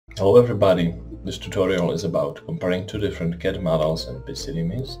Hello everybody, this tutorial is about comparing two different CAD models and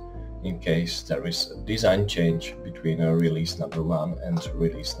PC-DMIS in case there is a design change between release number 1 and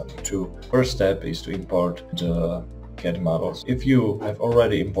release number 2. First step is to import the CAD models. If you have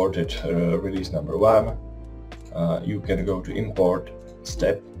already imported release number 1, you can go to import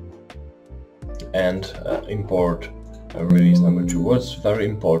step and import release number 2. What's very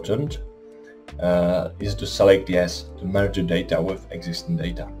important is to select yes to merge the data with existing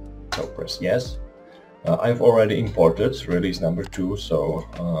data. So press yes. I've already imported release number 2, so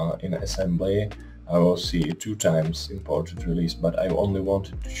in assembly I will see 2 times imported release, but I only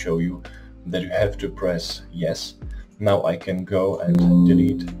wanted to show you that you have to press yes. Now I can go and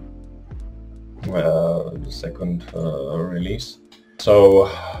delete the second release. So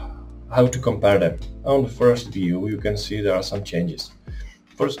how to compare them? On the first view you can see there are some changes.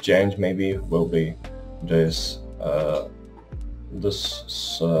 First change maybe will be this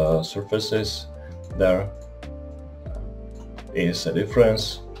surfaces. There is a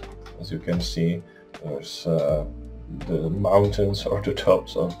difference. As you can see, there's the mountains or the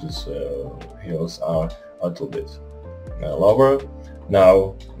tops of these hills are a little bit lower.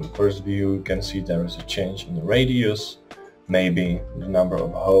 Now in the first view you can see there is a change in the radius, maybe the number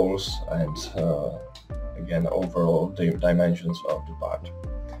of holes, and again overall the dimensions of the part.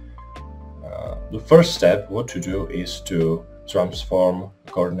 The first step what to do is to transform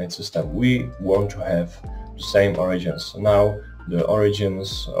coordinate system. We want to have the same origins. Now the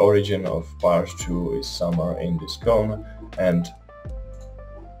origin of part 2 is somewhere in this cone, and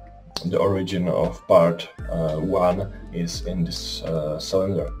the origin of part 1 is in this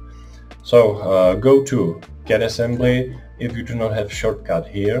cylinder. So go to CAD assembly. If you do not have shortcut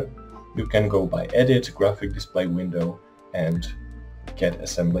here, you can go by edit, graphic display window, and CAD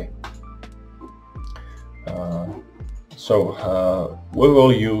assembly. We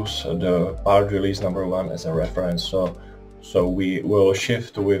will use the part release number 1 as a reference, so we will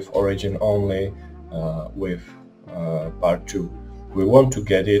shift with origin only with part 2. We want to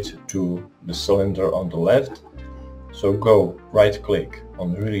get it to the cylinder on the left, so go right click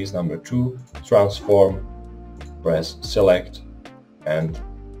on release number 2, transform, press select and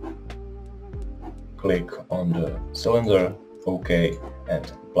click on the cylinder, OK,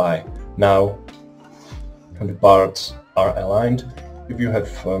 and apply. Now the parts are aligned. If you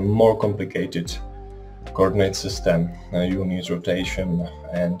have a more complicated coordinate system, you need rotation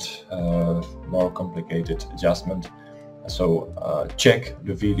and more complicated adjustment. So check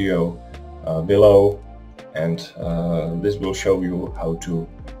the video below, and this will show you how to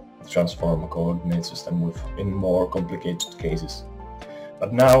transform a coordinate system in more complicated cases.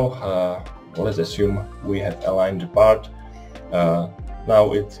 But now let's assume we have aligned the part.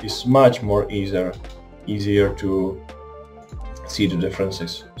 Now it is much more easier to see the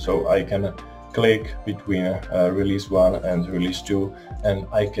differences. So I can click between release 1 and release 2, and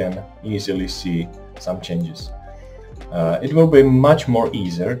I can easily see some changes. It will be much more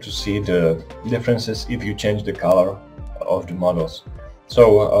easier to see the differences if you change the color of the models.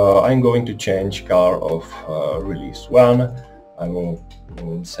 So I'm going to change color of release 1. I will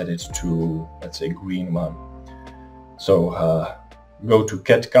set it to, let's say, green one. So go to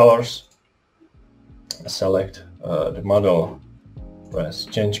CAD colors, select the model, press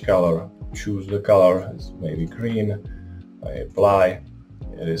change color, choose the color, it's maybe green, I apply,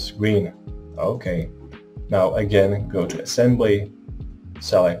 it is green. Okay, now again go to assembly,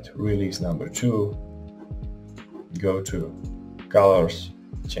 select release number 2, go to colors,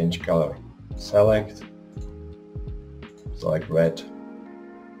 change color, select red,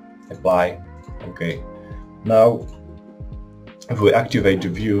 apply. Okay, now if we activate the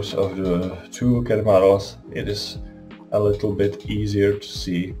views of the two CAD models, it is a little bit easier to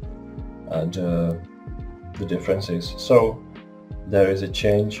see the differences. So there is a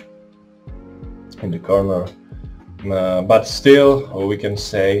change in the corner, but still we can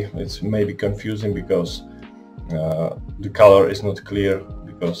say it's maybe confusing because the color is not clear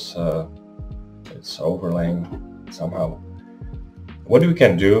because it's overlaying somehow. What we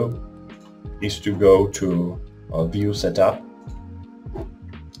can do is to go to view setup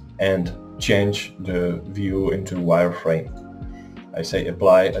and change the view into wireframe. I say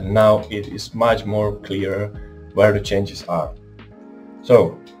apply, and now it is much more clear where the changes are.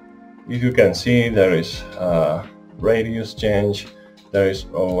 So if you can see, there is radius change, there is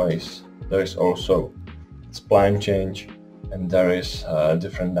also spline change, and there is a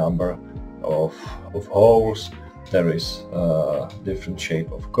different number of holes, there is a different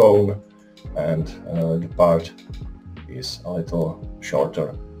shape of cone, and the part is a little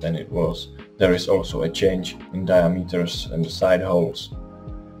shorter than it was. There is also a change in diameters and the side holes.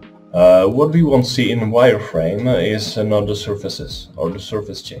 What we won't see in wireframe is not the surfaces or the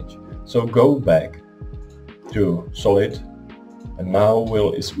surface change. So go back to solid, and now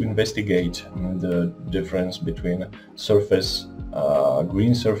we'll investigate the difference between surface,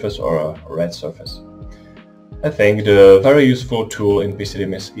 green surface or a red surface. I think the very useful tool in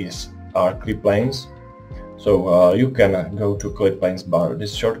PC-DMIS are Cliplines. So you can go to Cliplines bar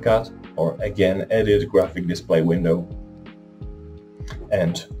this shortcut, or again edit graphic display window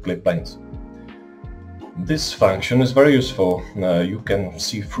and Cliplines. This function is very useful. You can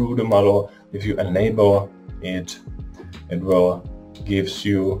see through the model. If you enable it, it will gives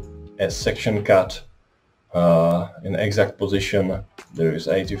you a section cut in exact position. There is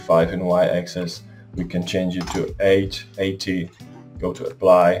 85 in y-axis. We can change it to 80. Go to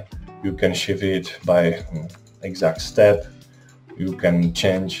apply. You can shift it by exact step. You can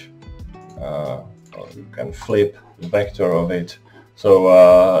change or you can flip the vector of it.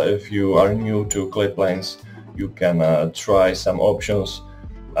 So if you are new to Cliplines, you can try some options.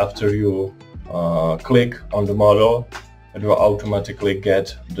 After you click on the model, it will automatically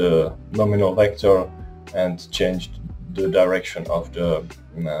get the nominal vector and change the direction of the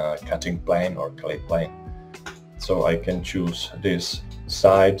cutting plane or clip plane. So I can choose this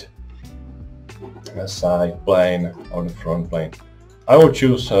side plane or the front plane. I will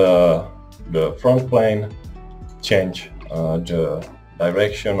choose the front plane, change the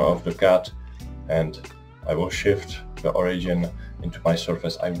direction of the cut, and I will shift the origin into my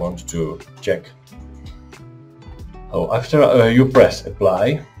surface I want to check. So after you press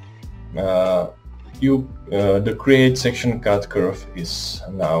apply, the create section cut curve is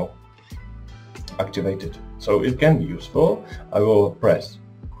now activated. So it can be useful. I will press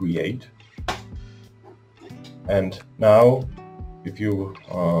create, and now if you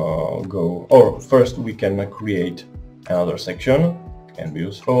go, or first we can create another section. It can be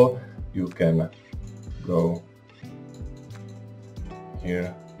useful. You can go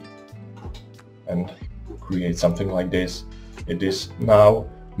here and create something like this. It is now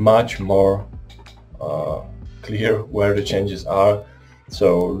much more clear where the changes are.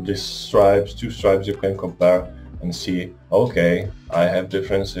 So these stripes, two stripes, you can compare and see, okay, I have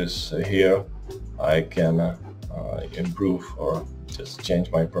differences here. I can improve or just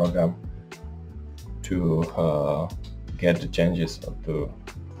change my program to get the changes, or to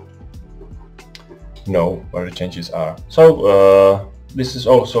know where the changes are. So this is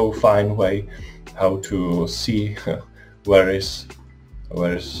also a fine way how to see where is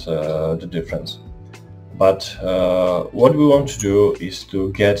the difference. But what we want to do is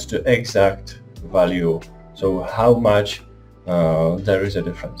to get the exact value, so how much there is a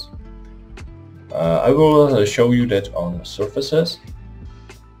difference. I will show you that on surfaces.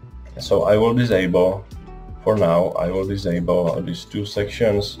 So I will disable, for now, I will disable these two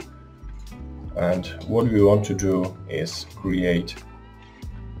sections, and what we want to do is create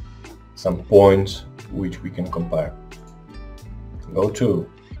some points which we can compare. Go to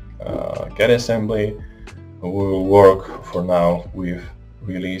CAD assembly. We will work for now with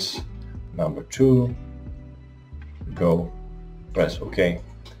release number 2. Go, press OK.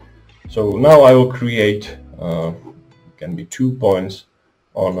 So now I will create can be 2 points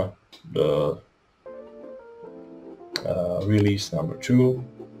on the release number 2.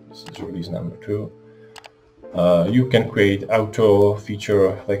 This is release number 2. You can create auto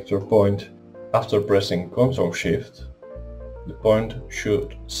feature vector point. After pressing Ctrl Shift, the point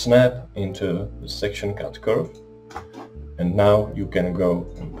should snap into the section cut curve, and now you can go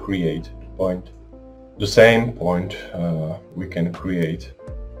and create a point. The same point we can create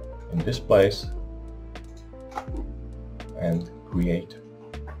in this place and create.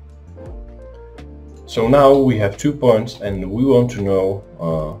 So now we have 2 points, and we want to know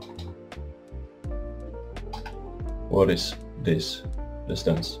what is this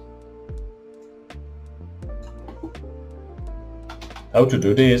distance. How to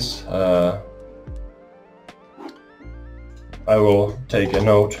do this? I will take a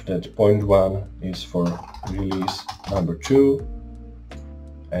note that point 1 is for release number 2,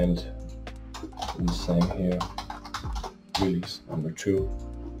 and the same here, release number 2.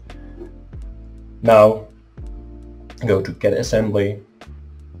 Now go to CAD assembly,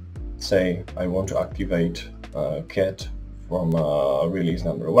 say I want to activate CAD from release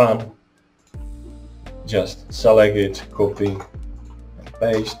number 1. Just select it, copy,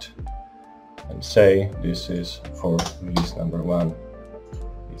 paste, and say this is for release number 1.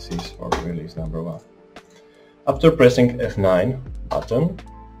 This is for release number 1. After pressing F9 button,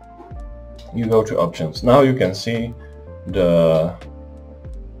 you go to options. Now you can see the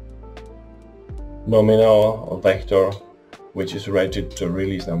nominal vector which is rated to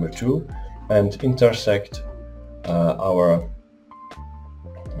release number 2, and intersect our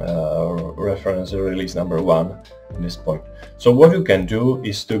reference release number 1 in this point. So what you can do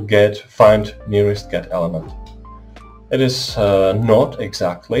is to find nearest CAD element. It is not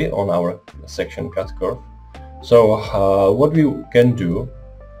exactly on our section CAD curve. So what we can do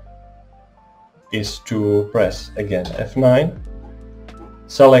is to press again F9,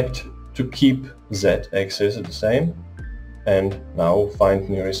 select to keep Z-axis the same, and now find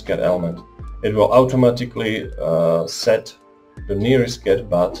nearest CAD element. It will automatically set the nearest CAD,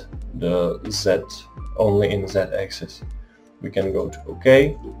 but the Z only in Z-axis. We can go to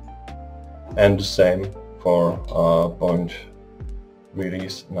OK, and the same for point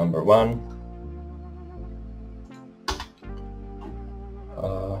release number 1.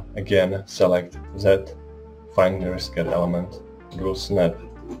 Again, select Z, find nearest CAD element. It will snap,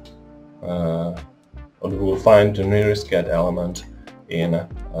 or it will find the nearest CAD element in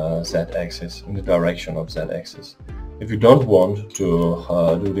Z-axis, in the direction of Z-axis. If you don't want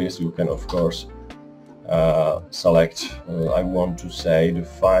to do this, you can of course select, I want to say, to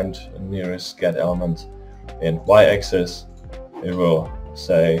find nearest CAD element in Y-axis. It will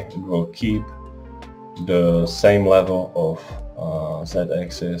say it will keep the same level of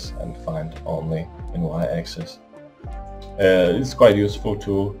Z-axis and find only in Y-axis. It's quite useful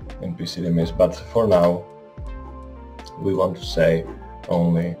tool in PC-DMIS, but for now we want to say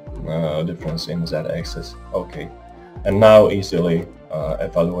only difference in Z-axis. Okay, and now easily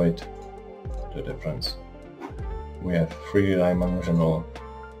evaluate the difference. We have 3-dimensional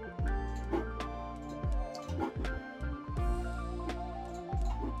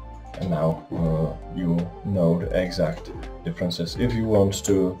and now you know the exact differences. If you want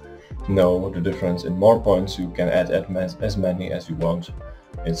to know the difference in more points, you can add as many as you want.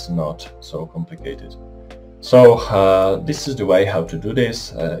 It's not so complicated. So this is the way how to do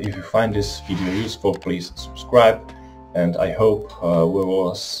this. If you find this video useful, please subscribe, and I hope we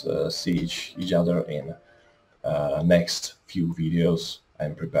will see each other in next few videos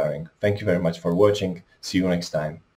I'm preparing. Thank you very much for watching. See you next time.